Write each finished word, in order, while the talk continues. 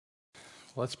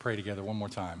Let's pray together one more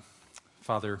time.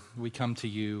 Father, we come to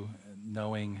you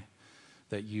knowing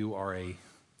that you are a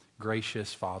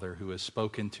gracious Father who has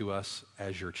spoken to us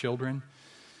as your children.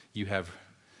 You have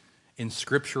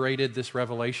inscripturated this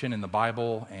revelation in the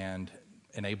Bible and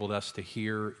enabled us to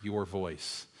hear your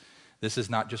voice. This is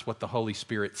not just what the Holy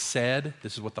Spirit said,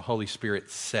 this is what the Holy Spirit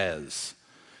says.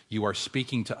 You are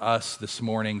speaking to us this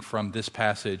morning from this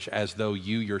passage as though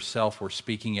you yourself were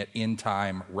speaking it in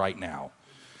time right now.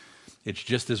 It's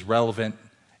just as relevant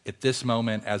at this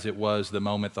moment as it was the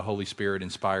moment the Holy Spirit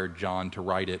inspired John to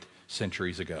write it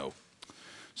centuries ago.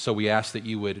 So we ask that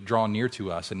you would draw near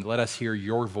to us and let us hear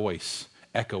your voice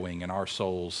echoing in our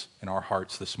souls and our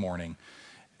hearts this morning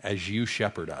as you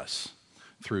shepherd us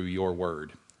through your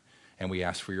word. And we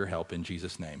ask for your help in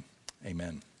Jesus' name.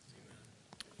 Amen.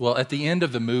 Well, at the end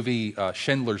of the movie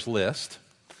Schindler's List,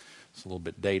 it's a little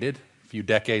bit dated, a few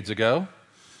decades ago,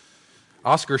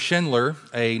 Oskar Schindler,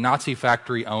 a Nazi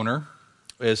factory owner,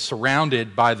 is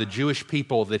surrounded by the Jewish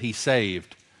people that he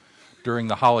saved during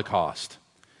the Holocaust.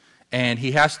 And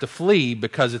he has to flee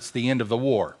because it's the end of the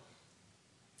war.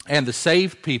 And the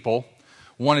saved people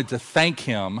wanted to thank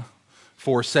him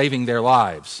for saving their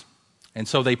lives. And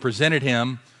so they presented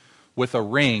him with a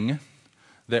ring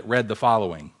that read the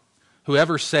following: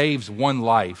 "Whoever saves one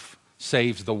life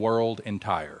saves the world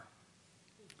entire."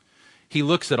 He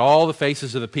looks at all the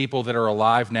faces of the people that are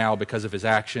alive now because of his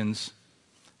actions,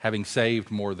 having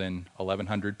saved more than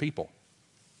 1,100 people.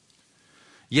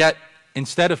 Yet,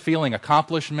 instead of feeling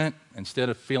accomplishment, instead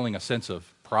of feeling a sense of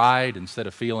pride, instead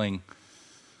of feeling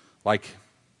like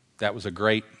that was a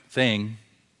great thing,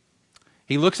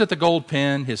 he looks at the gold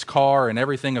pen, his car, and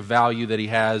everything of value that he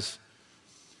has,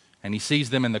 and he sees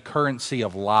them in the currency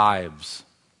of lives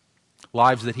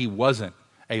that he wasn't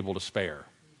able to spare.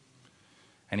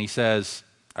 And he says,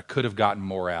 I could have gotten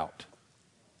more out.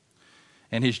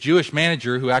 And his Jewish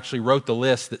manager, who actually wrote the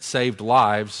list that saved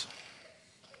lives,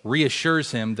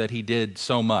 reassures him that he did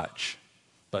so much,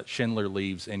 but Schindler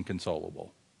leaves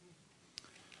inconsolable.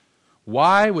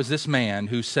 Why was this man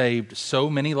who saved so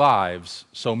many lives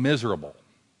so miserable?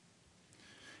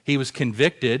 He was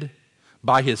convicted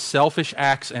by his selfish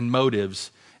acts and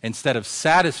motives instead of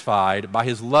satisfied by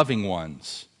his loving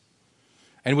ones.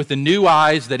 And with the new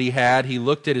eyes that he had, he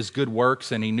looked at his good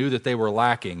works and he knew that they were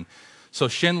lacking. So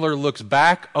Schindler looks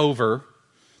back over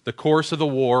the course of the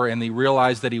war and he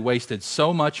realized that he wasted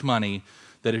so much money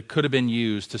that it could have been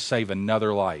used to save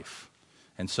another life.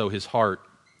 And so his heart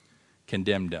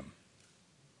condemned him.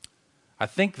 I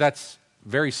think that's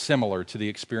very similar to the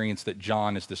experience that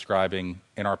John is describing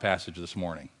in our passage this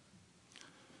morning.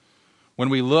 When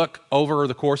we look over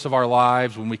the course of our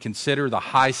lives, when we consider the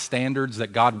high standards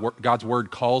that God's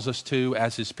Word calls us to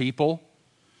as His people,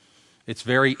 it's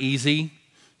very easy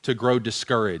to grow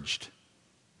discouraged,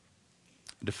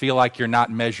 to feel like you're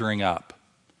not measuring up,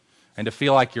 and to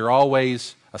feel like you're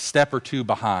always a step or two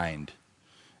behind,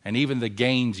 and even the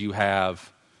gains you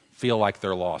have feel like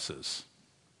they're losses.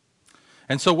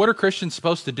 And so what are Christians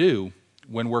supposed to do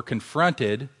when we're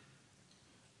confronted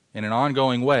in an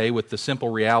ongoing way with the simple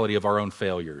reality of our own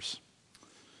failures?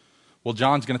 Well,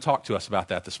 John's going to talk to us about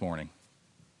that this morning.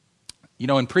 You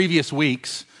know, in previous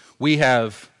weeks, we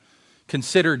have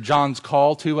considered John's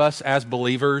call to us as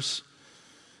believers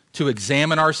to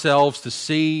examine ourselves to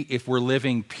see if we're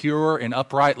living pure and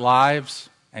upright lives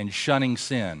and shunning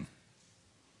sin.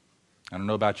 I don't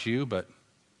know about you, but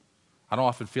I don't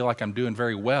often feel like I'm doing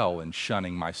very well in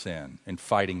shunning my sin and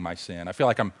fighting my sin. I feel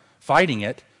like I'm fighting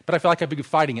it, but I feel like I could be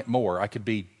fighting it more. I could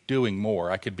be doing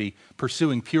more. I could be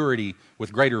pursuing purity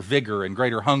with greater vigor and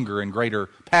greater hunger and greater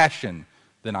passion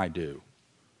than I do.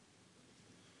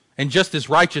 And just as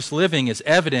righteous living is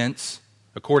evidence,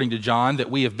 according to John, that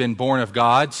we have been born of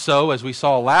God, so, as we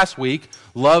saw last week,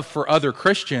 love for other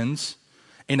Christians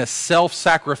in a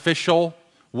self-sacrificial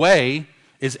way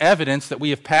is evidence that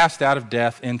we have passed out of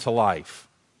death into life.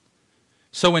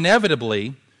 So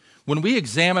inevitably, when we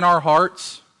examine our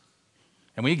hearts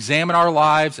and we examine our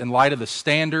lives in light of the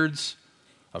standards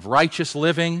of righteous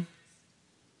living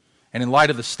and in light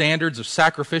of the standards of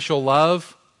sacrificial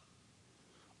love,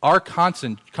 our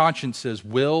consciences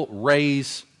will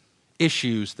raise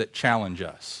issues that challenge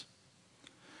us.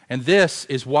 And this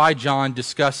is why John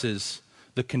discusses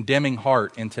the condemning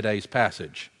heart in today's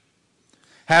passage.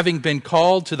 Having been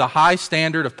called to the high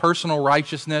standard of personal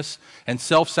righteousness and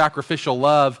self-sacrificial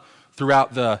love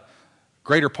throughout the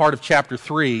greater part of chapter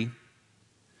 3,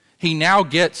 he now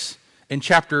gets in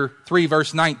chapter 3,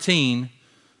 verse 19,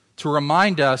 to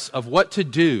remind us of what to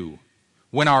do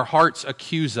when our hearts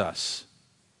accuse us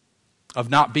of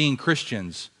not being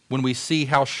Christians, when we see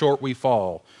how short we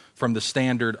fall from the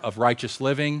standard of righteous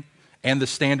living and the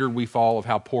standard we fall of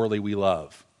how poorly we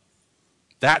love.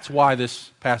 That's why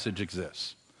this passage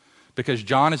exists. Because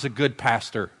John is a good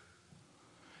pastor.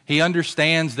 He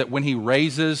understands that when he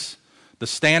raises the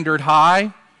standard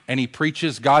high and he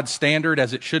preaches God's standard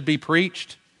as it should be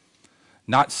preached,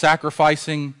 not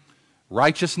sacrificing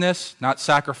righteousness, not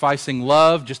sacrificing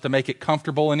love just to make it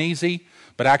comfortable and easy,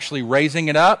 but actually raising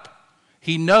it up,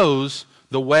 he knows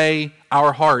the way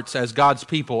our hearts as God's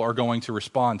people are going to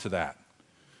respond to that,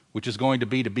 which is going to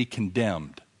be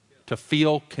condemned, to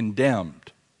feel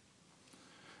condemned.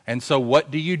 And so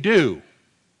what do you do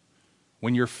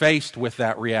when you're faced with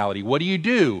that reality? What do you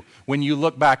do when you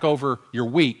look back over your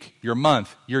week, your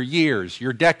month, your years,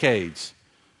 your decades,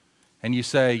 and you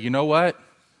say, you know what?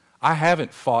 I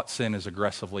haven't fought sin as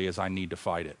aggressively as I need to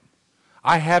fight it.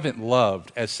 I haven't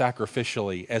loved as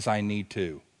sacrificially as I need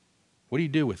to. What do you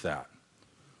do with that?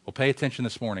 Well, pay attention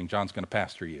this morning. John's going to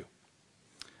pastor you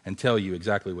and tell you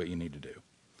exactly what you need to do.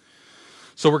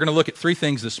 So we're going to look at three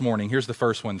things this morning. Here's the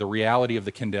first one, the reality of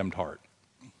the condemned heart.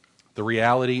 The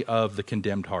reality of the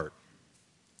condemned heart.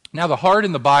 Now, the heart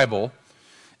in the Bible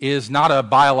is not a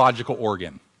biological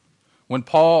organ. When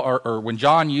when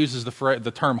John uses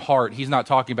the term heart, he's not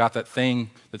talking about that thing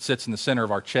that sits in the center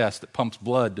of our chest that pumps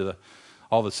blood to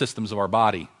all the systems of our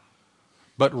body.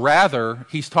 But rather,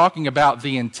 he's talking about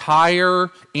the entire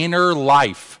inner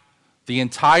life, the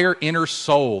entire inner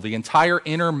soul, the entire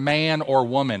inner man or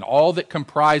woman, all that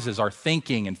comprises our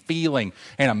thinking and feeling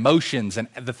and emotions and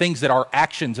the things that our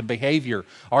actions and behavior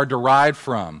are derived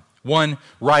from. One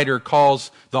writer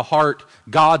calls the heart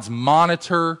God's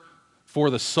monitor for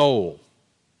the soul.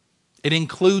 It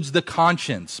includes the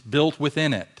conscience built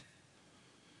within it.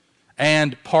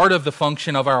 And part of the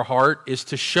function of our heart is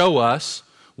to show us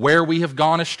where we have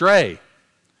gone astray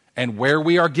and where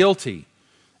we are guilty,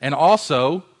 and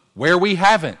also where we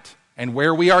haven't and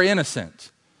where we are innocent.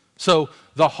 So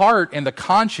the heart and the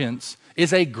conscience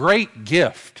is a great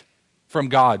gift from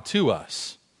God to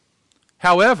us.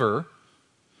 However,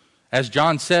 as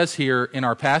John says here in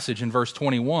our passage in verse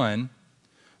 21,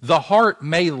 the heart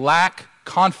may lack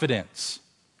confidence.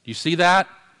 Do you see that?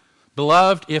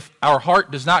 Beloved, if our heart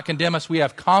does not condemn us, we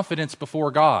have confidence before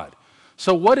God.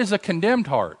 So what is a condemned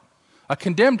heart? A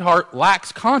condemned heart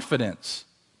lacks confidence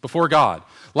before God.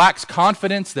 Lacks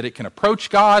confidence that it can approach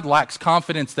God, lacks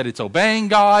confidence that it's obeying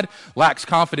God, lacks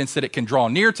confidence that it can draw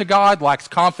near to God, lacks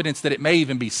confidence that it may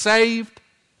even be saved.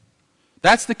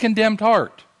 That's the condemned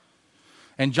heart.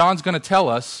 And John's going to tell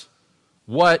us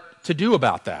what to do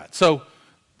about that. So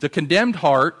the condemned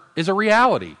heart is a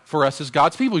reality for us as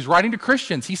God's people. He's writing to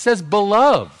Christians. He says,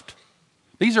 beloved.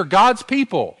 These are God's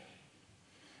people.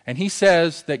 And he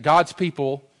says that God's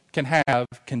people can have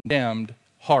condemned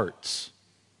hearts.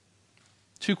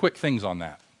 Two quick things on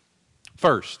that.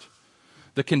 First,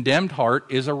 the condemned heart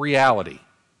is a reality.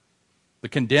 The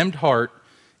condemned heart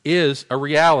is a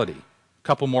reality. A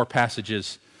couple more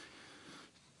passages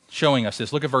showing us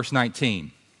this. Look at verse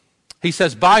 19. He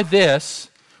says, by this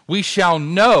we shall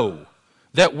know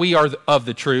that we are of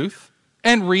the truth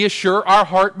and reassure our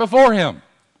heart before him.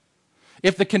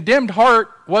 If the condemned heart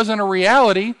wasn't a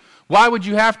reality, why would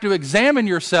you have to examine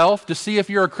yourself to see if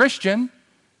you're a Christian?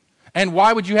 And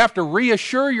why would you have to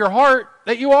reassure your heart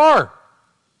that you are?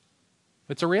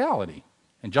 It's a reality.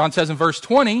 And John says in verse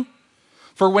 20,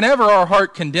 for whenever our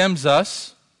heart condemns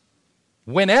us,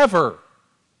 whenever,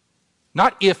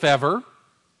 not if ever,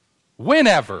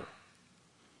 whenever.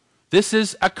 This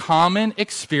is a common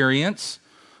experience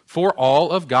for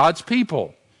all of God's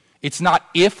people. It's not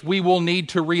if we will need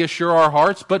to reassure our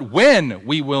hearts, but when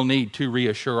we will need to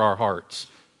reassure our hearts.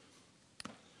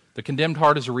 The condemned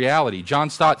heart is a reality. John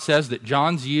Stott says that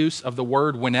John's use of the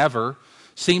word whenever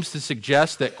seems to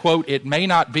suggest that, quote, it may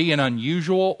not be an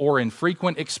unusual or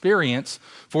infrequent experience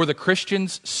for the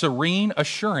Christian's serene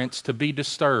assurance to be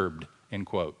disturbed, end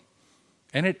quote.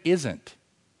 And it isn't.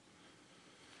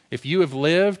 If you have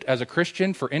lived as a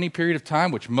Christian for any period of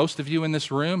time, which most of you in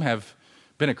this room have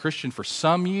been a Christian for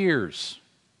some years,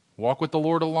 walk with the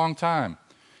Lord a long time,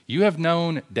 you have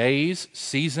known days,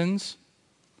 seasons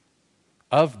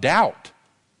of doubt.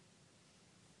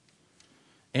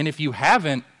 And if you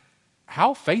haven't,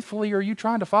 how faithfully are you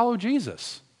trying to follow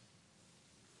Jesus?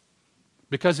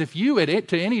 Because if you,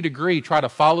 to any degree, try to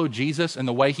follow Jesus in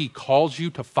the way he calls you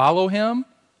to follow him,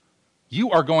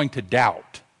 you are going to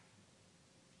doubt.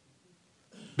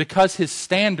 Because his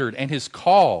standard and his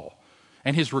call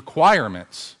and his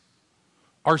requirements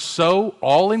are so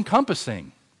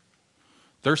all-encompassing.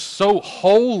 They're so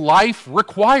whole life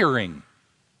requiring.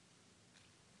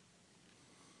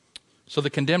 So the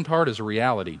condemned heart is a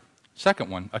reality. Second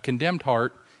one, a condemned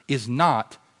heart is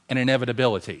not an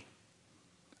inevitability.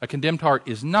 A condemned heart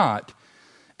is not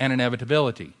an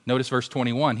inevitability. Notice verse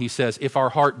 21. He says, if our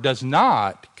heart does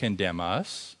not condemn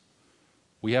us,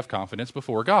 we have confidence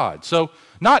before God. So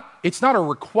it's not a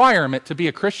requirement to be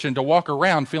a Christian to walk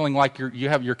around feeling like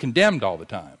you're condemned all the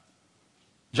time.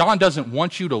 John doesn't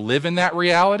want you to live in that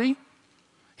reality.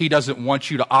 He doesn't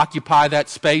want you to occupy that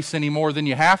space any more than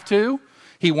you have to.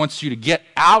 He wants you to get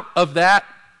out of that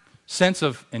sense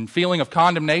of and feeling of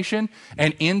condemnation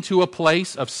and into a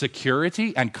place of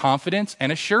security and confidence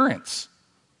and assurance.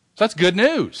 So that's good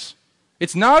news.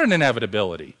 It's not an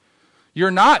inevitability.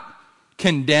 You're not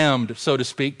condemned, so to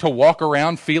speak, to walk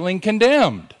around feeling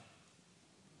condemned.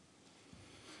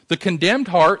 The condemned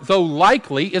heart, though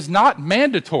likely, is not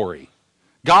mandatory.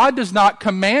 God does not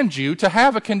command you to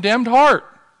have a condemned heart.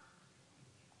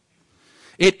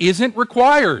 It isn't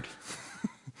required.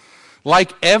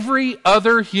 Like every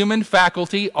other human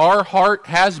faculty, our heart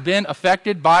has been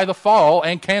affected by the fall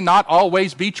and cannot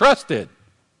always be trusted.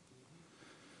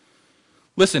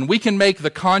 Listen, we can make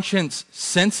the conscience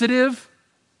sensitive,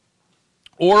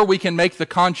 or we can make the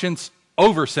conscience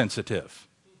oversensitive.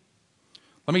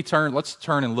 Let's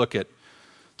turn and look at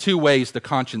two ways the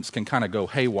conscience can kind of go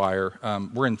haywire.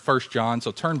 We're in 1 John,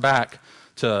 so turn back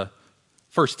to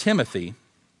 1 Timothy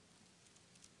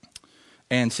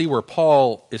and see where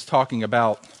Paul is talking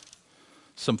about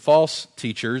some false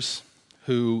teachers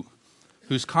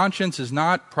whose conscience is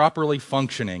not properly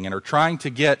functioning and are trying to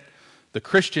get the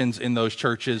Christians in those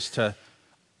churches to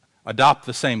adopt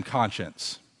the same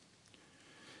conscience.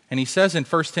 And he says in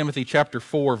 1 Timothy chapter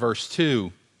 4, verse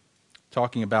 2,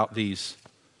 talking about these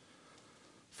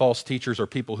false teachers or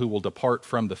people who will depart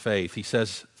from the faith, he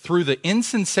says, through the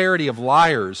insincerity of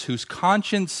liars whose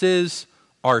consciences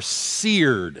are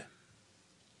seared.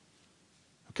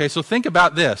 Okay, so think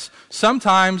about this.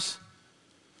 Sometimes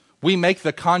we make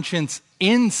the conscience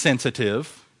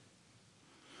insensitive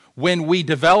when we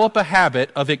develop a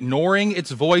habit of ignoring its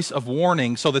voice of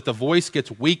warning so that the voice gets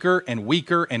weaker and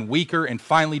weaker and weaker and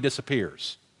finally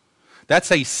disappears.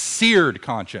 That's a seared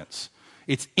conscience.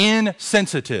 It's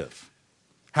insensitive.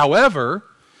 However,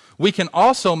 we can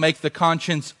also make the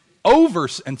conscience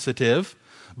oversensitive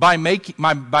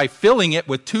by filling it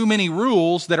with too many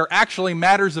rules that are actually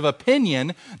matters of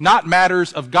opinion, not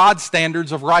matters of God's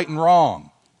standards of right and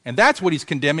wrong. And that's what he's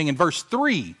condemning in verse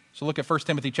 3. So look at 1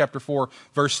 Timothy chapter 4,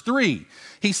 verse 3.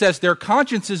 He says, their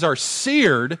consciences are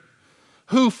seared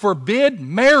who forbid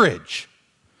marriage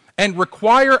and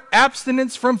require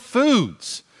abstinence from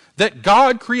foods that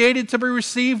God created to be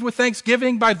received with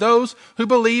thanksgiving by those who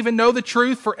believe and know the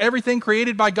truth. For everything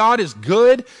created by God is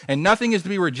good, and nothing is to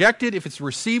be rejected if it's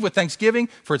received with thanksgiving,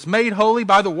 for it's made holy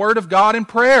by the word of God in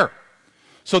prayer.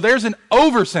 So there's an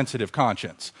oversensitive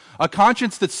conscience, a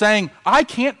conscience that's saying, I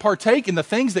can't partake in the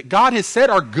things that God has said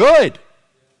are good,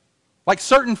 like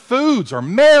certain foods or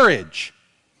marriage.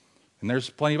 And there's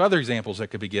plenty of other examples that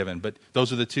could be given, but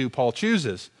those are the two Paul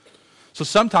chooses. So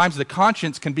sometimes the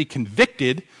conscience can be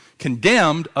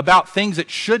condemned about things it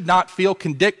should not feel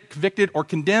convicted or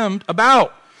condemned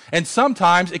about. And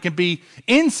sometimes it can be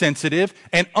insensitive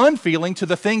and unfeeling to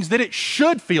the things that it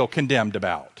should feel condemned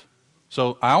about.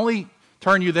 So I only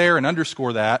turn you there and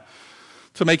underscore that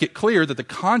to make it clear that the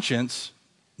conscience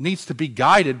needs to be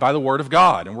guided by the Word of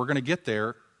God. And we're going to get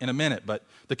there in a minute. But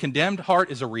the condemned heart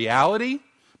is a reality,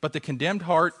 but the condemned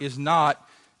heart is not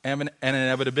an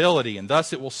inevitability. And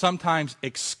thus it will sometimes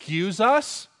excuse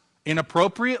us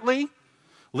inappropriately,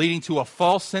 leading to a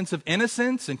false sense of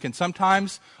innocence, and can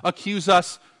sometimes accuse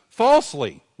us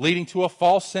falsely, leading to a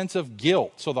false sense of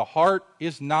guilt. So the heart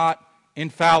is not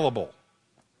infallible.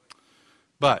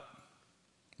 But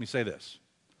let me say this.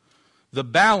 The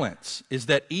balance is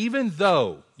that even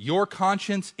though your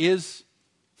conscience is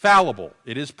fallible,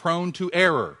 it is prone to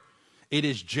error, it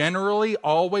is generally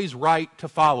always right to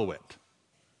follow it.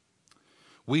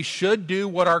 We should do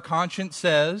what our conscience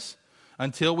says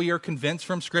until we are convinced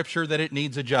from Scripture that it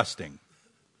needs adjusting.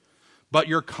 But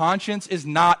your conscience is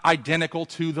not identical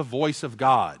to the voice of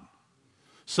God.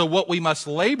 So what we must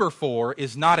labor for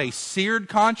is not a seared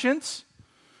conscience,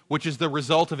 which is the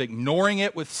result of ignoring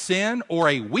it with sin, or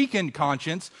a weakened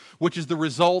conscience, which is the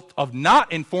result of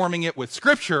not informing it with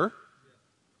Scripture,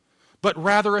 but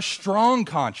rather a strong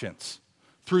conscience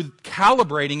through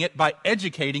calibrating it by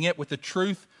educating it with the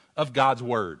truth of God's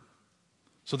Word.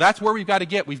 So that's where we've got to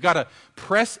get. We've got to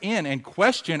press in and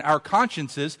question our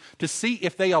consciences to see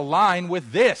if they align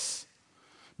with this.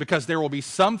 Because there will be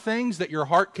some things that your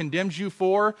heart condemns you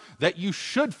for that you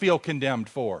should feel condemned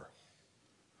for.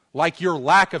 Like your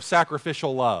lack of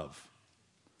sacrificial love.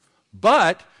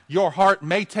 But your heart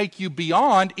may take you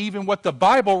beyond even what the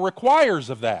Bible requires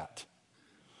of that.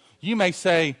 You may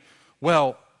say,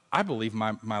 well, I believe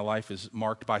my life is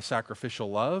marked by sacrificial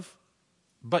love.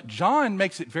 But John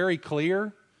makes it very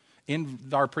clear in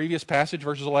our previous passage,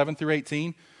 verses 11 through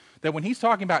 18, that when he's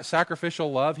talking about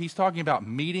sacrificial love, he's talking about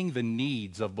meeting the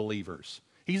needs of believers.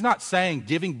 He's not saying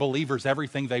giving believers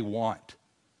everything they want,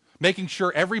 making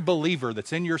sure every believer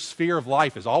that's in your sphere of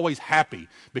life is always happy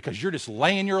because you're just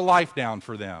laying your life down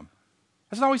for them.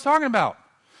 That's not what he's talking about.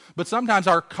 But sometimes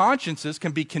our consciences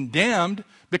can be condemned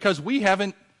because we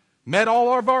haven't met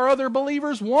all of our other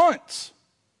believers' wants.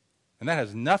 And that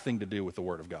has nothing to do with the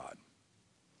Word of God.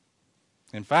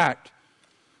 In fact,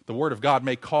 the Word of God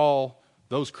may call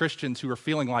those Christians who are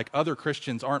feeling like other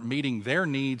Christians aren't meeting their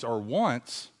needs or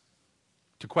wants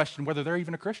to question whether they're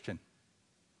even a Christian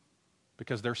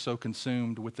because they're so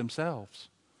consumed with themselves.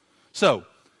 So,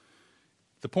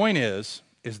 the point is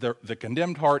the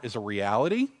condemned heart is a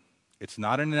reality. It's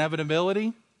not an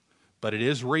inevitability, but it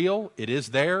is real. It is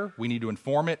there. We need to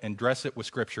inform it and dress it with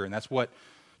Scripture, and that's what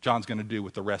John's going to do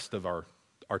with the rest of our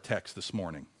text this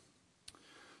morning.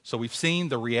 So we've seen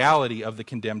the reality of the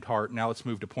condemned heart. Now let's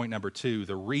move to point number 2,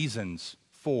 the reasons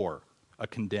for a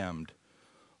condemned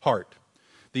heart.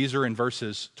 These are in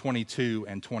verses 22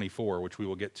 and 24, which we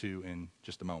will get to in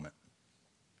just a moment.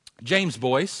 James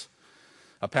Boyce,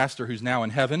 a pastor who's now in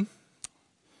heaven,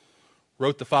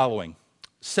 wrote the following: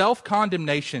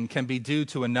 self-condemnation can be due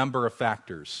to a number of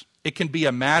factors. It can be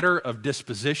a matter of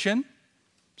disposition.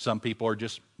 Some people are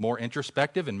just more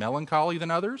introspective and melancholy than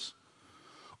others.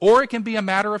 Or it can be a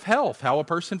matter of health. How a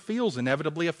person feels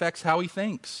inevitably affects how he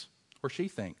thinks or she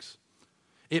thinks.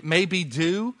 It may be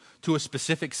due to a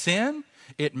specific sin.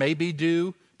 It may be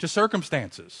due to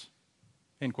circumstances.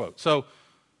 End quote. So,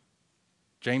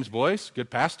 James Boyce,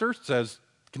 good pastor, says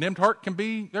condemned heart there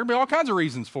can be all kinds of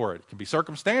reasons for it. It can be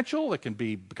circumstantial. It can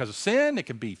be because of sin. It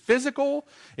can be physical.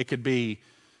 It could be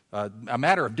a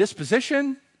matter of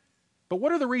disposition. But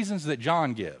what are the reasons that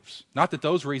John gives? Not that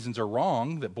those reasons are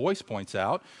wrong, that Boyce points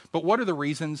out, but what are the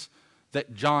reasons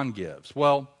that John gives?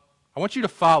 Well, I want you to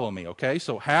follow me, okay?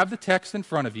 So have the text in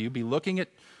front of you. Be looking at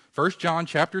 1 John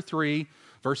chapter 3,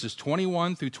 verses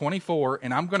 21 through 24,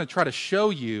 and I'm going to try to show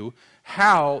you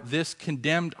how this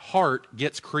condemned heart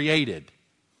gets created.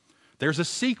 There's a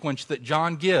sequence that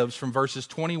John gives from verses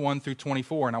 21 through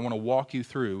 24, and I want to walk you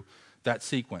through that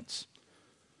sequence.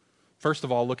 First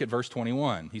of all, look at verse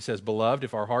 21. He says, "Beloved,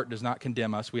 if our heart does not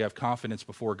condemn us, we have confidence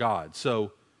before God."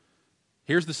 So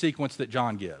here's the sequence that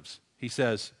John gives. He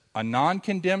says, a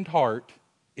non-condemned heart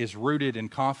is rooted in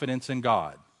confidence in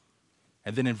God.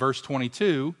 And then in verse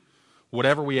 22,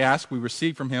 whatever we ask, we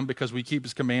receive from him because we keep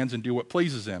his commands and do what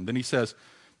pleases him. Then he says,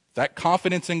 that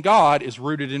confidence in God is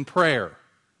rooted in prayer,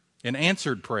 in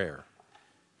answered prayer.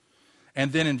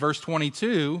 And then in verse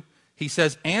 22, he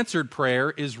says answered prayer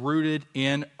is rooted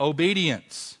in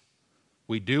obedience.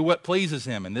 We do what pleases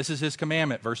him, and this is his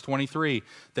commandment, verse 23,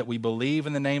 that we believe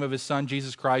in the name of his Son,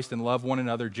 Jesus Christ, and love one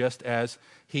another just as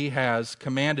he has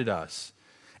commanded us.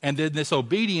 And then this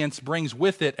obedience brings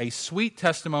with it a sweet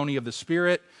testimony of the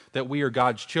Spirit that we are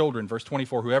God's children. Verse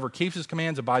 24, whoever keeps his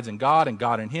commands abides in God and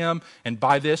God in him, and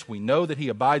by this we know that he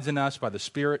abides in us by the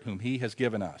Spirit whom he has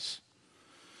given us.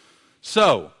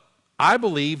 So, I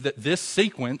believe that this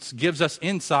sequence gives us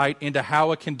insight into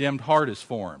how a condemned heart is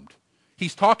formed.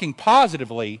 He's talking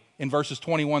positively in verses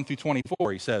 21 through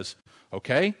 24. He says,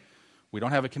 okay, we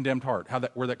don't have a condemned heart.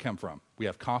 Where'd that come from? We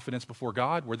have confidence before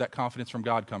God. Where'd that confidence from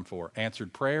God come from?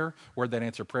 Answered prayer. Where'd that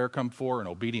answered prayer come from? An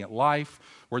obedient life.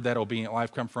 Where'd that obedient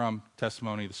life come from?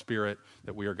 Testimony of the Spirit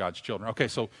that we are God's children. Okay,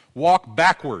 so walk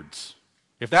backwards.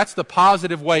 If that's the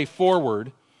positive way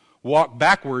forward, walk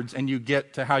backwards and you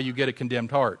get to how you get a condemned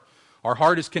heart. Our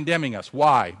heart is condemning us.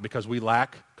 Why? Because we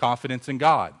lack confidence in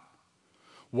God.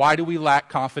 Why do we lack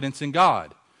confidence in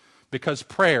God? Because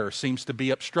prayer seems to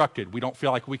be obstructed. We don't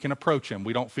feel like we can approach him.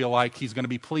 We don't feel like he's going to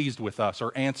be pleased with us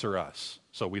or answer us.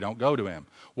 So we don't go to him.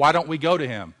 Why don't we go to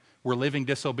him? We're living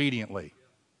disobediently.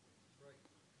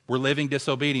 We're living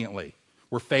disobediently.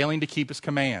 We're failing to keep his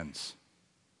commands.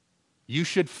 You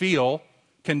should feel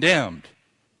condemned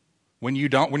when you're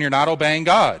not obeying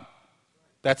God.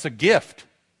 That's a gift.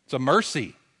 It's a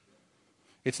mercy.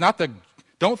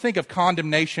 Don't think of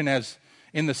condemnation as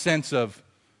in the sense of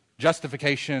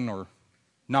justification or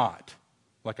not,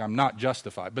 like I'm not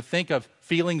justified, but think of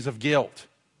feelings of guilt.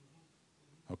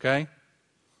 Okay?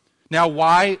 Now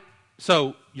why,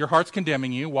 so your heart's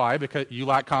condemning you. Why? Because you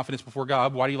lack confidence before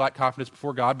God. Why do you lack confidence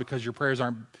before God? Because your prayers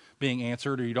aren't being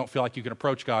answered or you don't feel like you can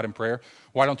approach God in prayer.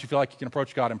 Why don't you feel like you can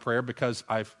approach God in prayer? Because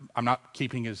I'm not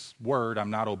keeping his word.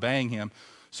 I'm not obeying him.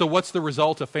 So what's the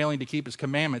result of failing to keep his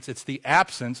commandments? It's the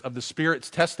absence of the Spirit's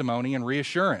testimony and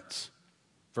reassurance.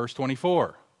 Verse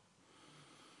 24.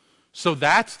 So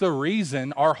that's the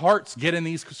reason our hearts get in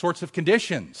these sorts of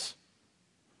conditions.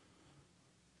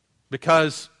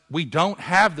 Because we don't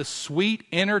have the sweet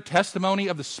inner testimony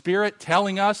of the Spirit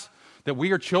telling us that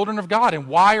we are children of God. And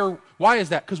why is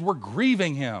that? Because we're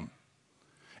grieving Him.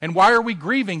 And why are we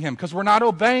grieving Him? Because we're not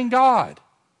obeying God.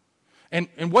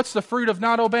 And what's the fruit of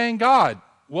not obeying God?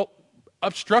 Well,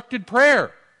 obstructed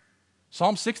prayer.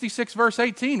 Psalm 66, verse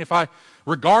 18. If I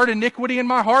regard iniquity in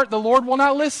my heart, the Lord will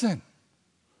not listen.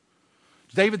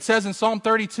 David says in Psalm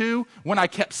 32, when I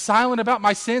kept silent about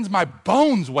my sins, my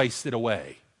bones wasted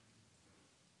away.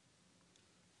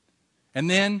 And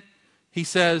then he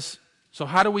says, so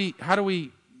how do we,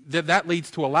 that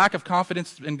leads to a lack of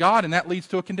confidence in God, and that leads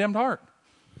to a condemned heart.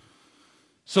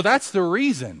 So that's the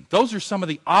reason. Those are some of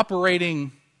the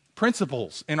operating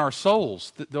principles in our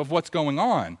souls of what's going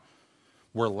on.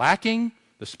 We're lacking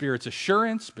the Spirit's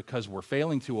assurance because we're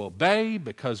failing to obey,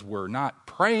 because we're not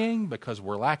praying, because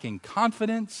we're lacking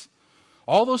confidence.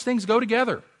 All those things go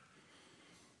together.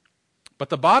 But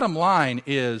the bottom line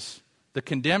is the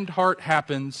condemned heart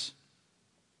happens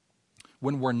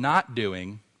when we're not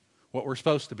doing what we're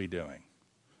supposed to be doing.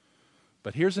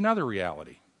 But here's another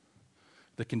reality.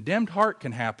 The condemned heart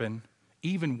can happen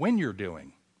even when you're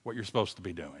doing what you're supposed to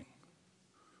be doing.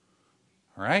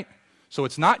 All right? So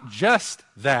it's not just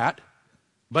that,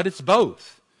 but it's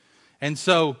both. And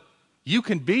so you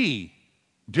can be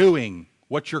doing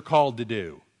what you're called to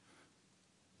do,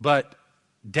 but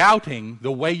doubting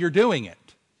the way you're doing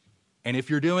it, and if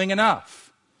you're doing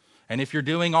enough, and if you're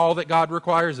doing all that God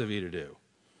requires of you to do.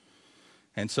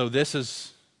 And so this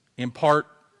is in part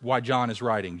why John is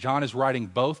writing. John is writing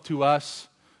both to us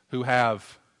who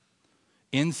have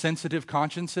insensitive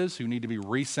consciences, who need to be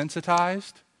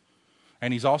resensitized,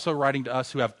 and he's also writing to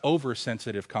us who have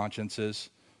oversensitive consciences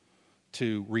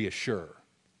to reassure.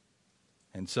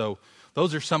 And so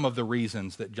those are some of the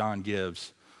reasons that John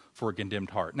gives for a condemned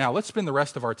heart. Now, let's spend the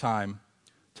rest of our time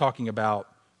talking about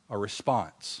a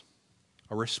response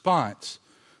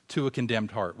to a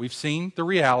condemned heart. We've seen the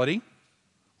reality.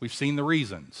 We've seen the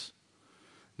reasons.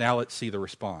 Now let's see the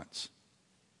response.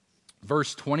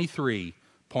 Verse 23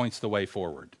 points the way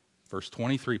forward. Verse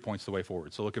 23 points the way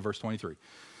forward. So look at verse 23.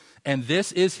 And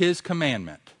this is his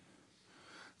commandment,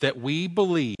 that we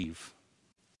believe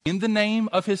in the name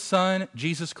of his Son,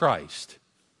 Jesus Christ,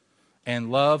 and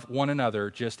love one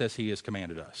another just as he has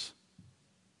commanded us.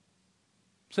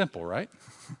 Simple, right?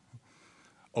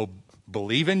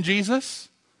 Believe in Jesus,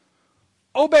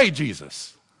 obey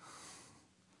Jesus.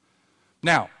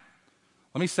 Now,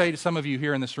 let me say to some of you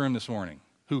here in this room this morning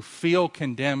who feel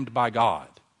condemned by God,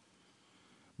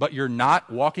 but you're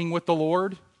not walking with the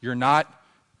Lord, you're not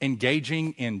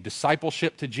engaging in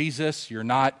discipleship to Jesus, you're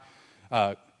not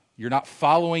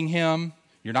following him,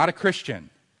 you're not a Christian,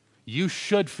 you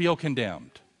should feel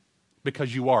condemned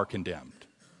because you are condemned.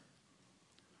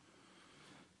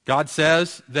 God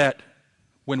says that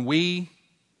when we,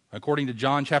 according to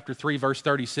John chapter 3, verse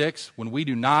 36, when we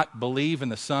do not believe in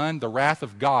the Son, the wrath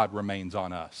of God remains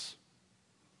on us.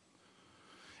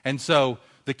 And so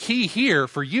the key here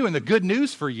for you and the good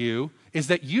news for you is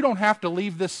that you don't have to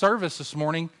leave this service this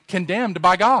morning condemned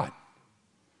by God.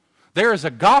 There is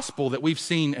a gospel that we've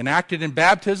seen enacted in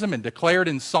baptism and declared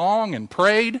in song and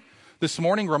prayed this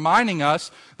morning, reminding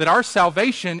us that our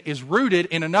salvation is rooted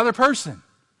in another person.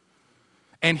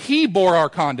 And he bore our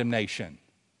condemnation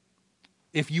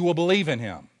if you will believe in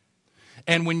him.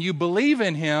 And when you believe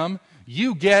in him,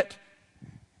 you get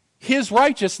his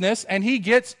righteousness and he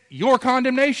gets your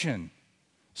condemnation.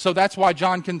 So that's why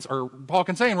Paul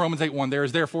can say in Romans 8:1, there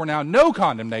is therefore now no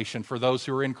condemnation for those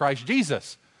who are in Christ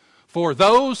Jesus. For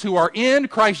those who are in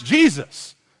Christ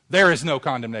Jesus, there is no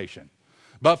condemnation.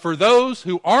 But for those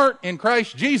who aren't in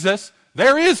Christ Jesus,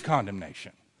 there is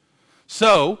condemnation.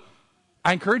 So,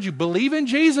 I encourage you, believe in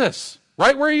Jesus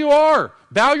right where you are.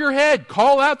 Bow your head,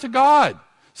 call out to God.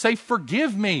 Say,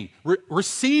 forgive me,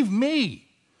 receive me.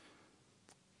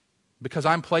 Because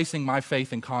I'm placing my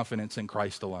faith and confidence in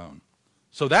Christ alone.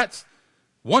 So that's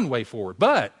one way forward.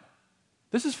 But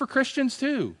this is for Christians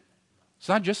too. It's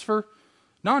not just for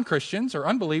non-Christians or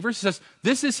unbelievers. It says,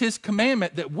 this is his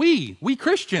commandment that we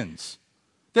Christians,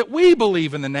 that we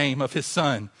believe in the name of his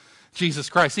Son, Jesus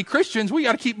Christ. See, Christians, we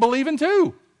got to keep believing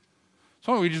too.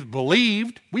 So we just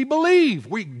believed, we believe.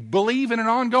 We believe in an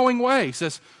ongoing way. It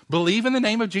says, believe in the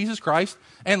name of Jesus Christ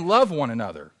and love one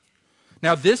another.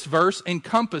 Now, this verse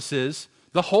encompasses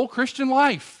the whole Christian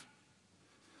life.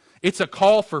 It's a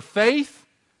call for faith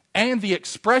and the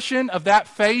expression of that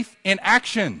faith in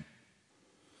action.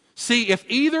 See, if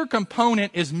either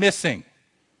component is missing,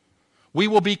 we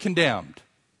will be condemned.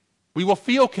 We will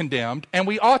feel condemned, and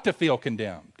we ought to feel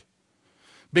condemned.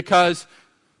 Because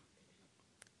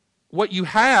what you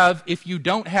have, if you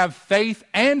don't have faith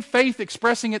and faith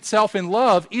expressing itself in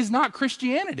love, is not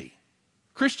Christianity.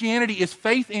 Christianity is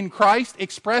faith in Christ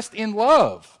expressed in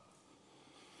love.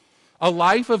 A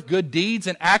life of good deeds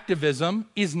and activism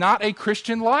is not a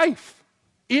Christian life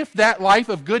if that life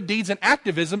of good deeds and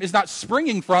activism is not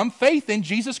springing from faith in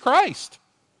Jesus Christ.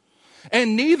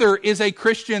 And neither is a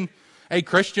Christian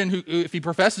who, if he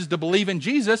professes to believe in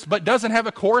Jesus, but doesn't have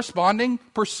a corresponding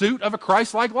pursuit of a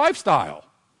Christ-like lifestyle.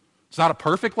 It's not a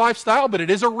perfect lifestyle, but it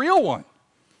is a real one.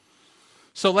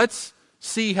 So let's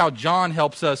see how John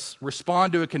helps us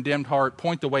respond to a condemned heart,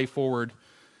 point the way forward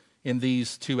in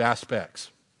these two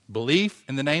aspects. Belief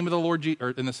in the name of the Lord, or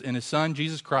in His Son,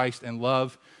 Jesus Christ, and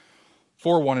love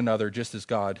for one another, just as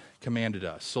God commanded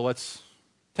us. So let's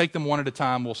take them one at a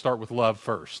time. We'll start with love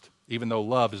first, even though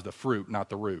love is the fruit, not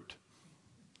the root.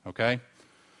 Okay?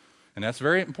 And that's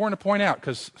very important to point out,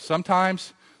 because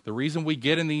sometimes the reason we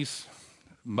get in these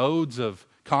modes of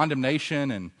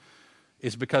condemnation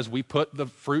is because we put the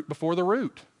fruit before the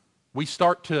root. We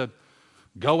start to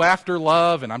go after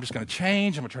love, and I'm just going to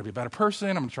change. I'm going to try to be a better person.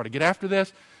 I'm going to try to get after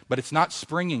this. But it's not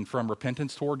springing from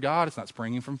repentance toward God. It's not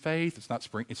springing from faith. It's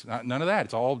not none of that.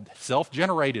 It's all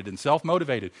self-generated and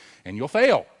self-motivated. And you'll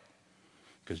fail.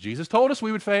 Because Jesus told us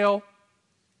we would fail.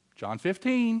 John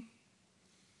 15,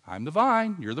 I'm the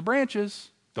vine, you're the branches.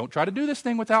 Don't try to do this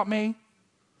thing without me.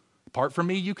 Apart from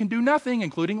me, you can do nothing,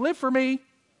 including live for me.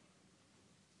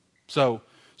 So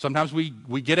sometimes we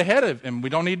get ahead of, and we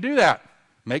don't need to do that.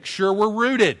 Make sure we're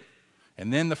rooted,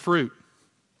 and then the fruit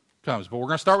comes. But we're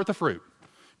going to start with the fruit,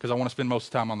 because I want to spend most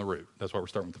of the time on the root. That's why we're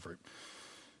starting with the fruit.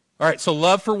 All right, so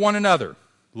love for one another.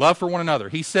 Love for one another.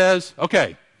 He says,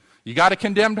 okay, you got a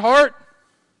condemned heart?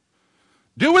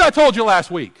 Do what I told you last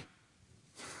week.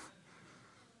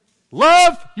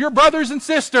 Love your brothers and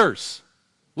sisters.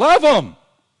 Love them.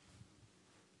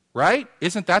 Right?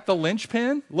 Isn't that the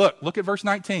linchpin? Look at verse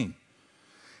 19.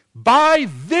 By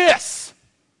this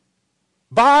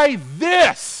we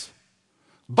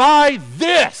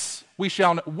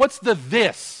shall know. What's the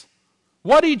this?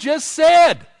 What he just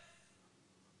said.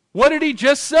 What did he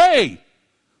just say?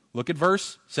 Look at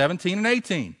verse 17 and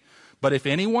 18. But if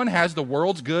anyone has the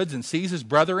world's goods and sees his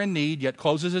brother in need, yet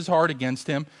closes his heart against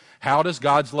him, how does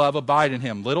God's love abide in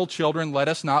him? Little children, let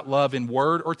us not love in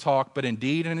word or talk, but in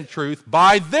deed and in truth.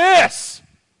 By this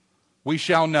we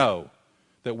shall know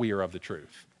that we are of the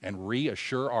truth, and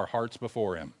reassure our hearts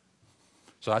before him.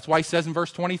 So that's why he says in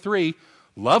verse 23,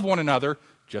 love one another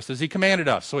just as he commanded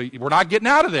us. So we're not getting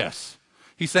out of this.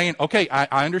 He's saying, okay,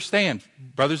 I understand,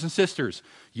 brothers and sisters,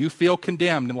 you feel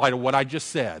condemned in light of what I just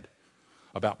said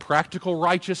about practical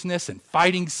righteousness and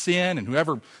fighting sin, and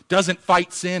whoever doesn't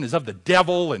fight sin is of the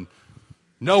devil, and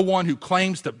no one who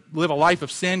claims to live a life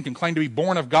of sin can claim to be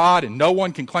born of God, and no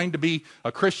one can claim to be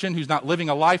a Christian who's not living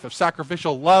a life of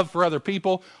sacrificial love for other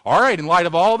people. All right, in light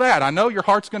of all that, I know your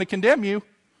heart's going to condemn you.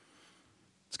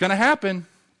 It's going to happen,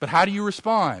 but how do you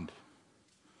respond?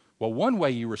 Well, one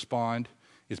way you respond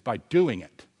is by doing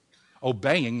it,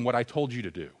 obeying what I told you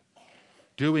to do,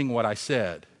 doing what I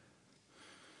said.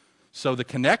 So the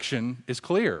connection is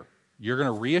clear. You're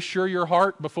going to reassure your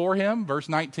heart before him, verse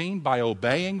 19, by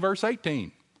obeying verse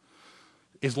 18.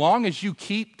 As long as you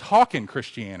keep talking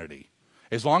Christianity,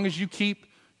 as long as you keep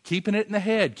keeping it in the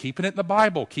head, keeping it in the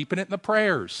Bible, keeping it in the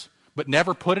prayers, but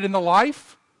never put it in the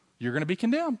life, you're going to be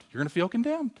condemned. You're going to feel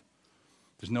condemned.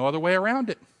 There's no other way around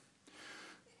it.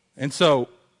 And so,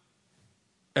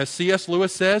 as C.S.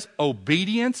 Lewis says,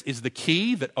 obedience is the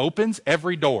key that opens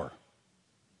every door.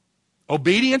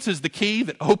 Obedience is the key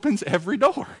that opens every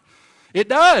door. It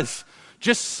does.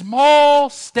 Just small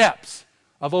steps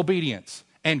of obedience.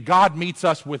 And God meets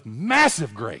us with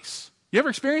massive grace. You ever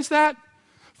experienced that?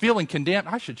 Feeling condemned.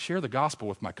 I should share the gospel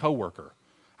with my coworker.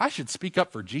 I should speak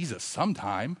up for Jesus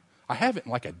sometime. I haven't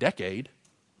in like a decade.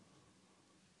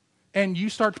 And you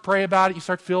start to pray about it. You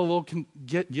start to feel a little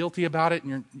get guilty about it.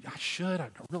 And I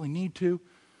really need to.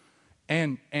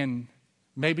 And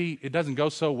maybe it doesn't go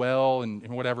so well and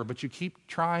whatever, but you keep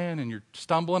trying and you're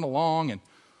stumbling along, and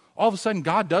all of a sudden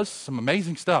God does some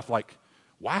amazing stuff like,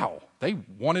 wow, they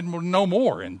wanted to know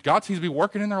more, and God seems to be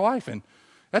working in their life, and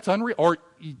that's unreal. Or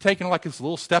you taking like this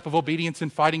little step of obedience in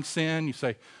fighting sin. You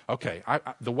say, okay,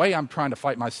 the way I'm trying to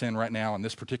fight my sin right now in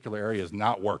this particular area is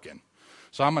not working.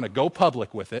 So I'm going to go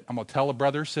public with it. I'm going to tell a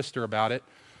brother or sister about it.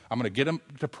 I'm going to get them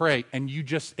to pray, and you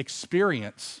just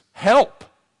experience help,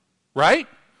 right?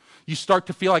 You start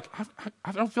to feel like,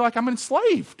 I don't feel like I'm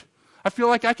enslaved. I feel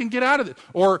like I can get out of it.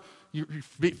 Or you're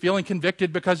feeling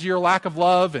convicted because of your lack of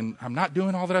love, and I'm not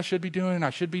doing all that I should be doing, and I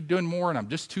should be doing more, and I'm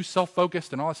just too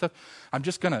self-focused and all that stuff, I'm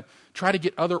just going to try to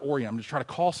get other oriented. I'm going to try to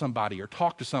call somebody or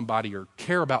talk to somebody or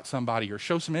care about somebody or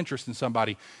show some interest in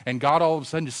somebody, and God all of a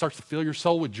sudden just starts to fill your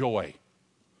soul with joy.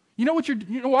 You know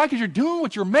why? Because you're doing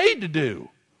what you're made to do.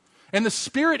 And the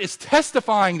Spirit is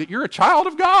testifying that you're a child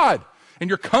of God, and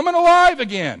you're coming alive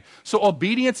again. So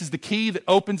obedience is the key that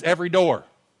opens every door.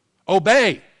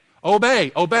 Obey.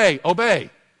 Obey, obey,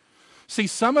 obey. See,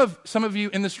 some of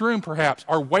you in this room perhaps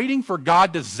are waiting for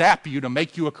God to zap you to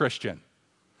make you a Christian.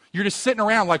 You're just sitting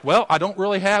around like, well, I don't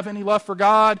really have any love for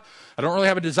God. I don't really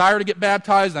have a desire to get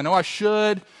baptized. I know I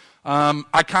should.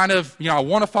 I kind of, I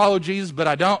want to follow Jesus, but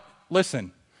I don't.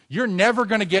 Listen, you're never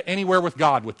going to get anywhere with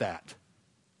God with that.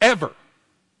 Ever.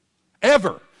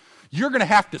 Ever. You're going to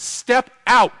have to step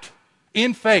out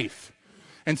in faith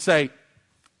and say,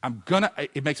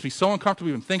 it makes me so uncomfortable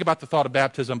to even think about the thought of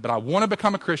baptism, but I want to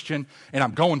become a Christian, and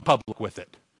I'm going public with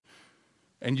it.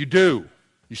 And you do.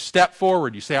 You step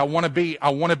forward. You say, I want to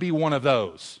be one of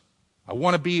those. I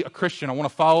want to be a Christian. I want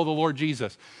to follow the Lord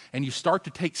Jesus. And you start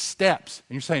to take steps,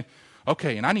 and you're saying,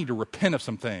 okay, and I need to repent of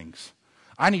some things.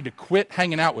 I need to quit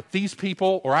hanging out with these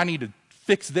people, or I need to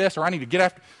fix this, or I need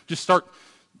to just start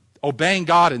obeying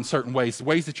God in certain ways, the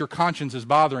ways that your conscience is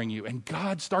bothering you. And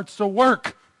God starts to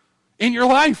work in your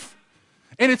life.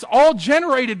 And it's all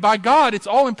generated by God. It's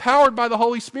all empowered by the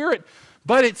Holy Spirit.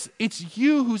 But it's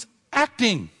you who's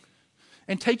acting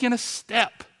and taking a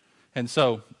step. And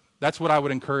so that's what I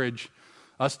would encourage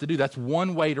us to do. That's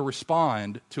one way to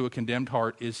respond to a condemned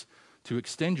heart, is to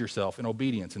extend yourself in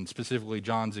obedience. And specifically,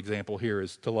 John's example here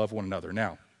is to love one another.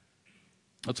 Now,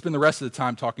 let's spend the rest of the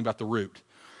time talking about the root.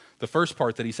 The first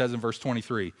part that he says in verse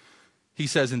 23. He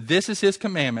says, and this is his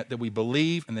commandment, that we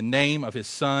believe in the name of his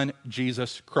Son,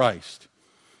 Jesus Christ.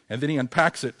 And then he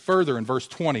unpacks it further in verse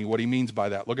 20, what he means by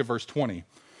that. Look at verse 20.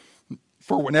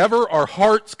 For whenever our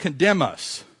hearts condemn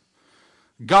us,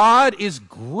 God is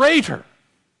greater.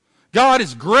 God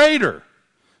is greater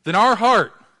than our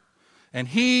heart, and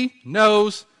he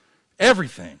knows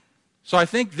everything. So I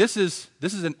think this is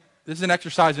an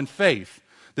exercise in faith.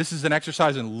 This is an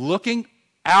exercise in looking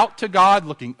out to God,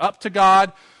 looking up to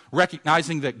God,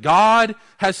 recognizing that God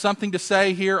has something to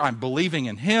say here. I'm believing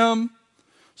in him.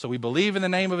 So we believe in the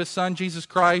name of his Son, Jesus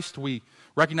Christ. We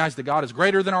recognize that God is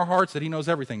greater than our hearts, that he knows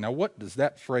everything. Now, what does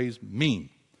that phrase mean?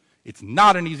 It's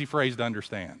not an easy phrase to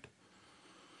understand.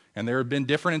 And there have been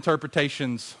different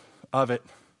interpretations of it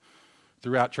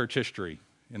throughout church history.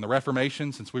 In the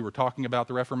Reformation, since we were talking about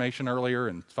the Reformation earlier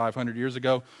and 500 years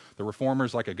ago, the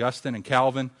reformers like Augustine and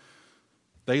Calvin,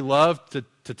 they loved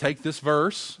to take this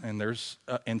verse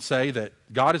and say that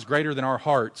God is greater than our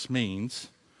hearts means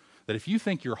that if you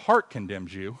think your heart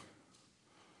condemns you,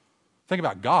 think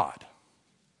about God.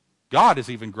 God is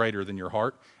even greater than your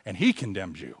heart, and he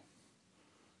condemns you.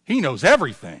 He knows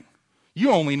everything.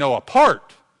 You only know a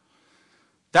part.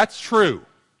 That's true.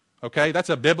 Okay? That's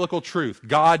a biblical truth.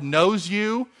 God knows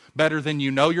you better than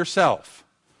you know yourself.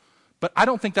 But I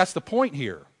don't think that's the point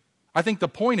here. I think the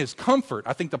point is comfort.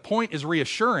 I think the point is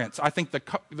reassurance. I think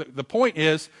the point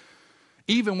is,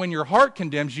 even when your heart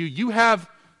condemns you, you have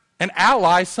an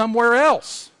ally somewhere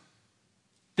else.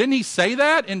 Didn't he say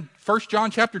that in 1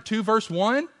 John chapter 2, verse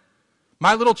 1?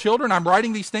 My little children, I'm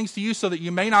writing these things to you so that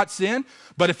you may not sin.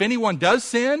 But if anyone does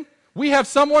sin, we have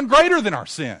someone greater than our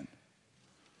sin.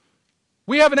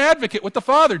 We have an advocate with the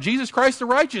Father, Jesus Christ the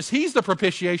righteous. He's the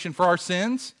propitiation for our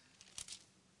sins.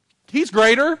 He's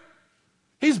greater.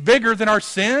 He's bigger than our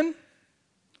sin.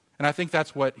 And I think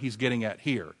that's what he's getting at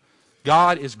here.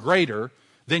 God is greater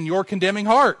than your condemning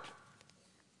heart.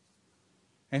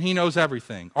 And he knows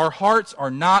everything. Our hearts are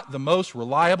not the most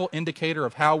reliable indicator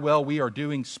of how well we are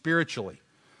doing spiritually.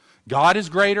 God is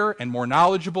greater and more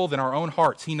knowledgeable than our own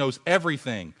hearts. He knows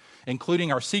everything,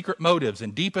 including our secret motives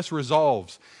and deepest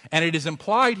resolves. And it is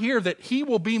implied here that he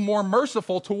will be more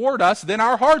merciful toward us than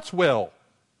our hearts will.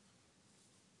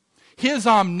 His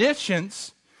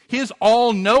omniscience, his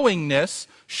all-knowingness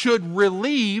should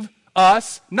relieve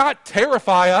us, not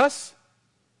terrify us.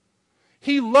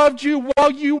 He loved you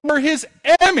while you were his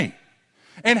enemy.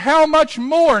 And how much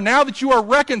more, now that you are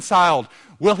reconciled,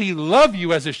 will he love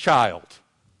you as his child?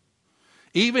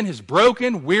 Even his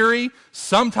broken, weary,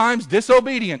 sometimes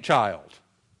disobedient child.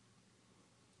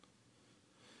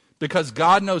 Because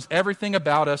God knows everything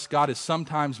about us, God is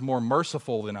sometimes more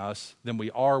merciful than us than we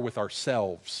are with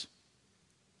ourselves.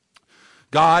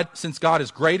 Since God is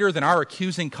greater than our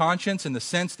accusing conscience in the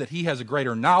sense that he has a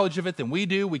greater knowledge of it than we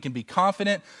do, we can be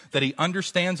confident that he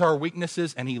understands our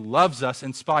weaknesses and he loves us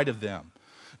in spite of them.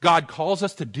 God calls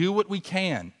us to do what we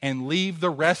can and leave the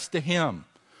rest to him.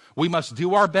 We must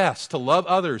do our best to love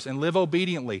others and live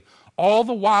obediently, all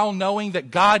the while knowing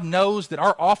that God knows that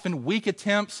our often weak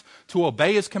attempts to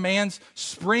obey His commands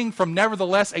spring from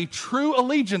nevertheless a true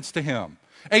allegiance to Him,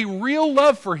 a real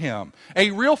love for Him,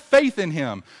 a real faith in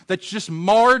Him that's just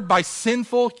marred by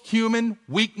sinful human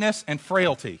weakness and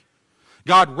frailty.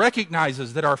 God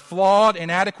recognizes that our flawed,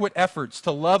 inadequate efforts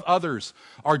to love others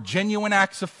are genuine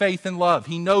acts of faith and love.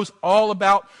 He knows all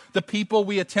about the people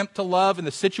we attempt to love and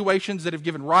the situations that have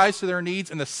given rise to their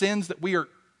needs and the sins that we are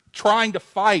trying to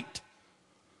fight.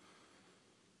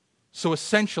 So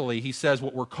essentially, he says,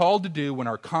 what we're called to do when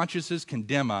our consciences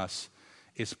condemn us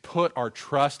is put our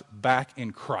trust back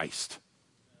in Christ.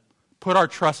 Put our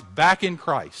trust back in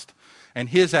Christ and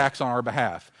His acts on our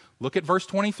behalf. Look at verse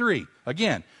 23.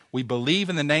 Again, we believe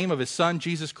in the name of His Son,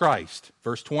 Jesus Christ.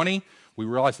 Verse 20, we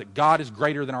realize that God is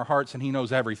greater than our hearts and He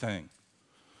knows everything.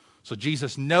 So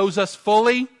Jesus knows us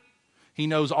fully. He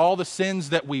knows all the sins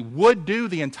that we would do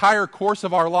the entire course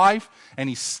of our life, and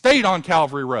He stayed on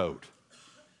Calvary Road.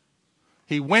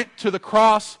 He went to the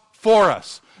cross for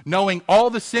us, knowing all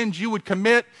the sins you would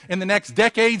commit in the next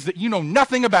decades that you know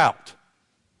nothing about.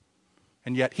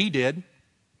 And yet He did.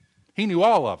 He knew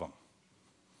all of them,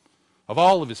 of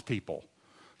all of His people,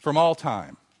 from all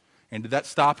time. And did that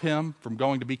stop Him from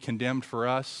going to be condemned for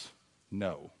us?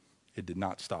 No, it did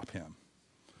not stop Him.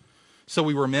 So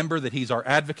we remember that He's our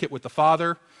advocate with the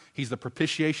Father. He's the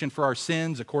propitiation for our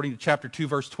sins. According to chapter 2,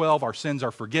 verse 12, our sins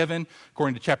are forgiven.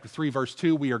 According to chapter 3, verse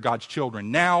 2, we are God's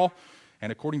children now.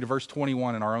 And according to verse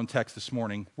 21 in our own text this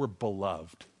morning, we're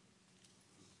beloved.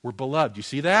 We're beloved. You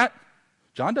see that?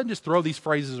 John doesn't just throw these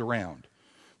phrases around.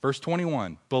 Verse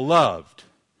 21, beloved.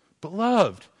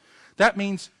 Beloved. That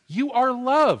means you are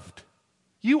loved.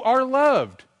 You are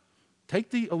loved. Take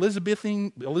the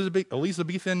Elizabethan,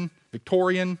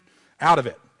 Victorian out of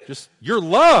it. Just, you're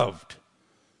loved.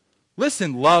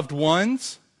 Listen, loved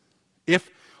ones, if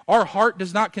our heart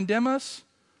does not condemn us,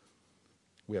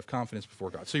 we have confidence before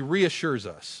God. So He reassures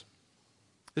us.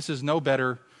 This is no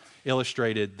better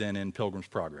illustrated than in Pilgrim's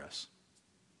Progress,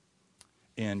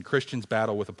 in Christian's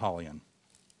battle with Apollyon.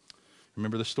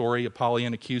 Remember the story?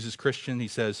 Apollyon accuses Christian. He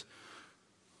says,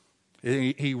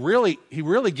 he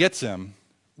really gets him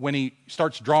when he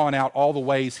starts drawing out all the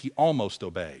ways he almost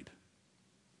obeyed.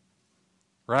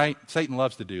 Right? Satan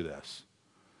loves to do this.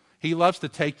 He loves to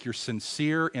take your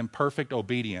sincere, imperfect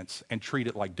obedience and treat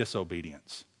it like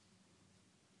disobedience.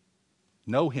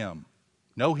 Know him.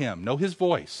 Know him. Know his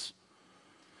voice.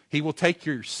 He will take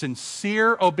your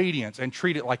sincere obedience and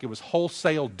treat it like it was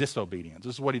wholesale disobedience.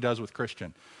 This is what he does with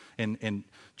Christian in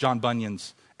John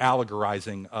Bunyan's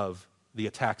allegorizing of the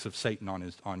attacks of Satan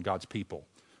on God's people.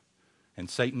 And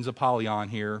Satan's Apollyon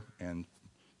here, and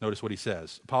notice what he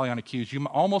says. Apollyon accused, you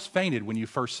almost fainted when you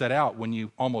first set out, when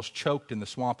you almost choked in the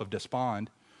swamp of despond.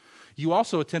 You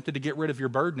also attempted to get rid of your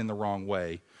burden in the wrong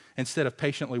way, instead of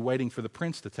patiently waiting for the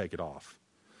prince to take it off.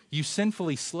 You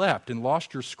sinfully slept and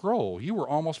lost your scroll. You were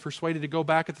almost persuaded to go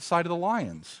back at the sight of the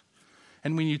lions.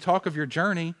 And when you talk of your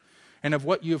journey and of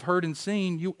what you have heard and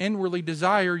seen, you inwardly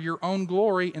desire your own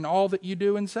glory in all that you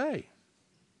do and say.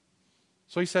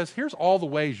 So he says, here's all the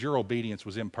ways your obedience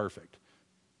was imperfect.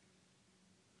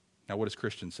 Now what does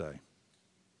Christian say?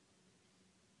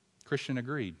 Christian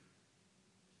agreed.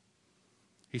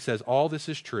 He says, all this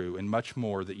is true and much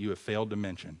more that you have failed to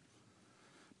mention.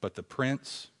 But the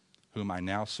prince whom I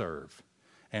now serve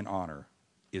and honor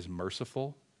is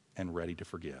merciful and ready to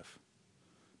forgive.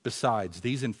 Besides,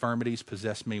 these infirmities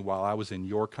possessed me while I was in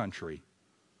your country,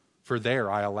 for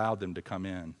there I allowed them to come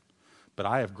in. But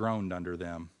I have groaned under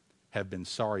them, have been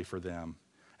sorry for them,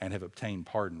 and have obtained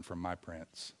pardon from my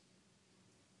prince.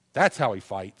 That's how he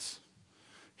fights.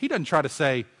 He doesn't try to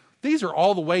say, these are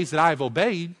all the ways that I have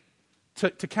obeyed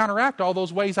to counteract all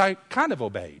those ways I kind of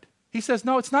obeyed. He says,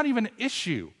 no, it's not even an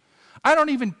issue. I don't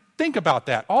even think about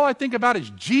that. All I think about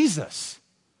is Jesus.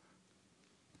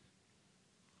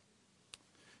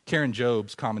 Karen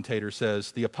Jobes, commentator,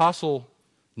 says, the apostle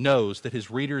knows that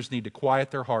his readers need to quiet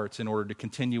their hearts in order to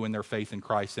continue in their faith in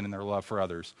Christ and in their love for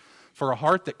others. For a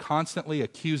heart that constantly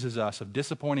accuses us of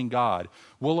disappointing God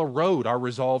will erode our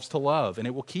resolves to love, and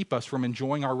it will keep us from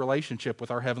enjoying our relationship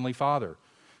with our Heavenly Father.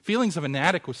 Feelings of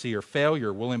inadequacy or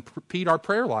failure will impede our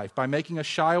prayer life by making us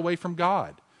shy away from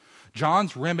God.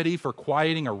 John's remedy for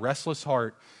quieting a restless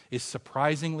heart is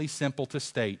surprisingly simple to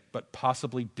state, but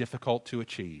possibly difficult to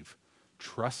achieve.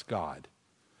 Trust God,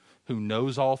 who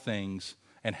knows all things,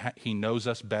 and he knows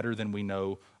us better than we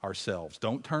know ourselves.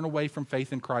 Don't turn away from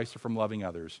faith in Christ or from loving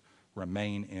others.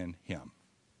 Remain in him.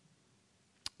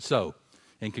 So,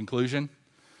 in conclusion,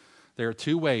 there are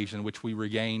two ways in which we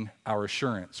regain our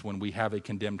assurance when we have a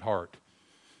condemned heart.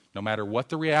 No matter what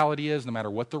the reality is, no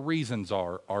matter what the reasons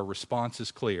are, our response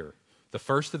is clear. The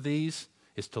first of these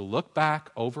is to look back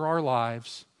over our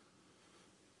lives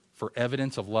for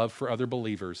evidence of love for other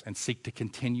believers and seek to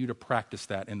continue to practice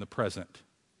that in the present.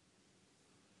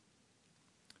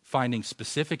 Finding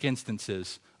specific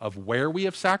instances of where we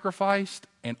have sacrificed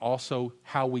and also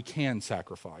how we can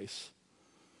sacrifice.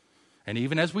 And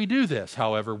even as we do this,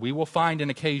 however, we will find an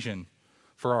occasion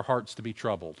for our hearts to be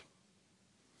troubled.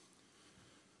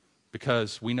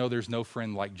 Because we know there's no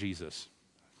friend like Jesus.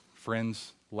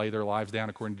 Friends lay their lives down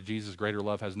according to Jesus. Greater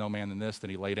love has no man than this, that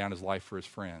he lay down his life for his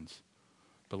friends.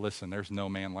 But listen, there's no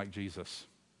man like Jesus.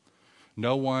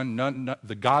 No one,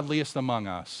 the godliest among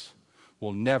us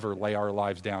will never lay our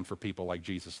lives down for people like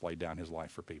Jesus laid down his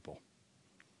life for people.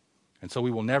 And so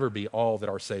we will never be all that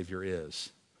our Savior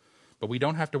is. But we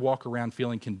don't have to walk around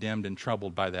feeling condemned and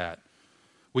troubled by that.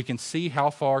 We can see how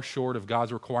far short of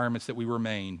God's requirements that we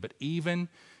remain, but even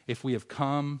if we've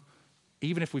come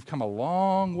a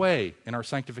long way in our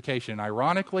sanctification, and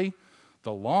ironically,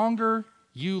 the longer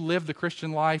you live the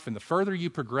Christian life and the further you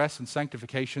progress in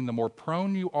sanctification, the more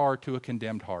prone you are to a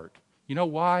condemned heart. You know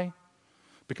why?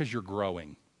 Because you're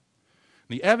growing.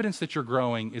 The evidence that you're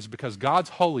growing is because God's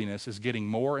holiness is getting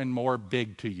more and more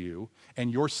big to you,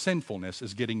 and your sinfulness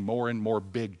is getting more and more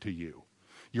big to you.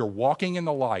 You're walking in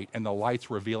the light, and the light's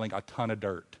revealing a ton of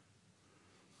dirt.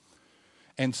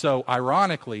 And so,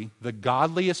 ironically, the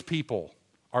godliest people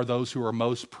are those who are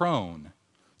most prone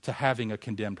to having a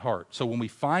condemned heart. So when we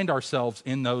find ourselves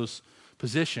in those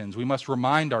positions, we must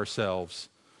remind ourselves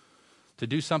to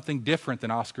do something different than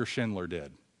Oskar Schindler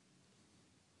did.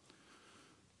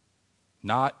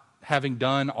 Not having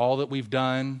done all that we've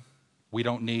done, we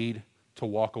don't need to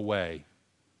walk away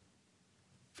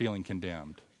feeling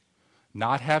condemned.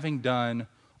 Not having done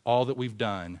all that we've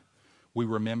done, we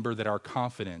remember that our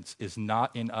confidence is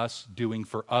not in us doing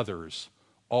for others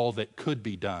all that could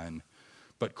be done,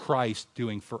 but Christ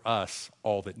doing for us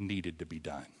all that needed to be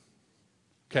done.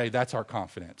 Okay, that's our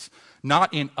confidence.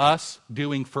 Not in us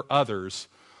doing for others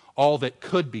all that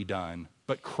could be done,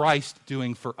 but Christ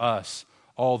doing for us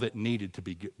all that needed to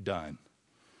be done.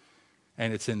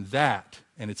 And it's in that,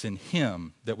 and it's in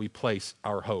Him that we place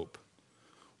our hope.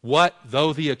 What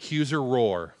though the accuser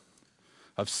roar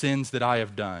of sins that I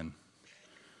have done?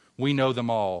 We know them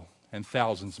all, and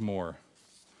thousands more.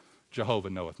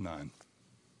 Jehovah knoweth none.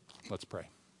 Let's pray.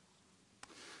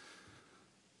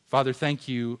 Father, thank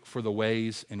you for the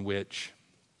ways in which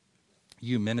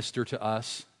you minister to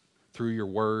us through your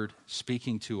word,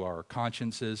 speaking to our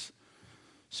consciences,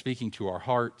 speaking to our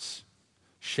hearts,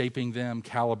 shaping them,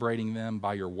 calibrating them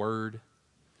by your word.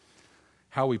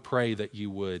 How we pray that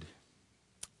you would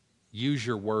use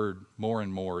your word more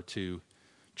and more to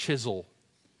chisel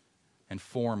and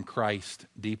form Christ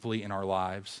deeply in our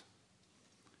lives.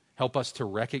 Help us to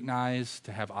recognize,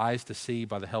 to have eyes to see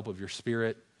by the help of your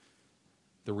Spirit,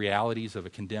 the realities of a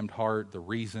condemned heart, the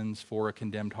reasons for a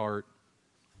condemned heart.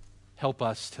 Help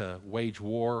us to wage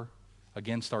war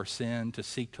against our sin, to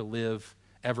seek to live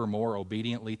ever more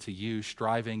obediently to you,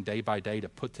 striving day by day to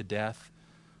put to death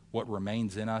what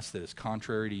remains in us that is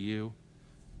contrary to you,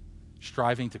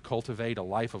 striving to cultivate a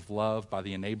life of love by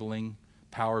the enabling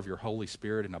power of your Holy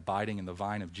Spirit and abiding in the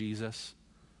vine of Jesus,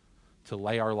 to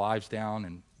lay our lives down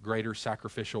in greater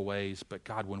sacrificial ways. But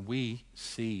God, when we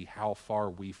see how far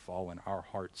we've fallen, our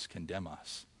hearts condemn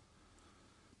us.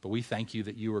 But we thank you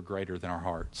that you are greater than our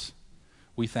hearts.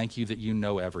 We thank you that you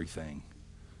know everything,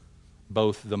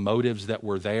 both the motives that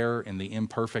were there in the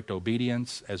imperfect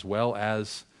obedience as well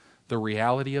as the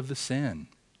reality of the sin.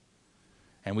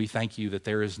 And we thank you that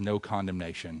there is no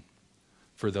condemnation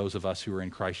for those of us who are in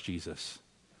Christ Jesus,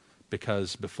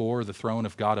 because before the throne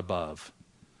of God above,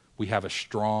 we have a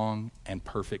strong and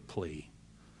perfect plea,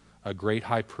 a great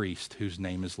high priest whose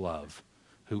name is love,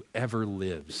 who ever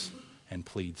lives and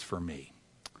pleads for me.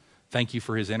 Thank you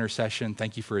for his intercession.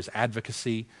 Thank you for his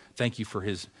advocacy. Thank you for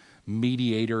his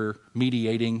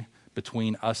mediating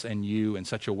between us and you in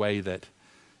such a way that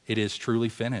it is truly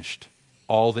finished.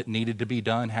 All that needed to be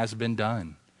done has been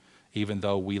done, even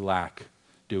though we lack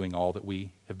doing all that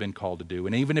we have been called to do.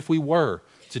 And even if we were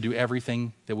to do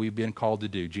everything that we've been called to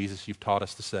do, Jesus, you've taught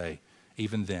us to say,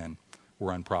 even then,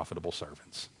 we're unprofitable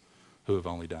servants who have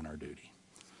only done our duty.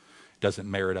 It doesn't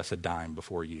merit us a dime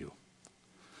before you.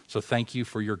 So thank you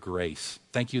for your grace.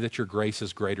 Thank you that your grace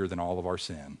is greater than all of our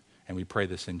sin. And we pray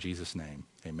this in Jesus' name.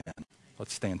 Amen.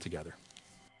 Let's stand together.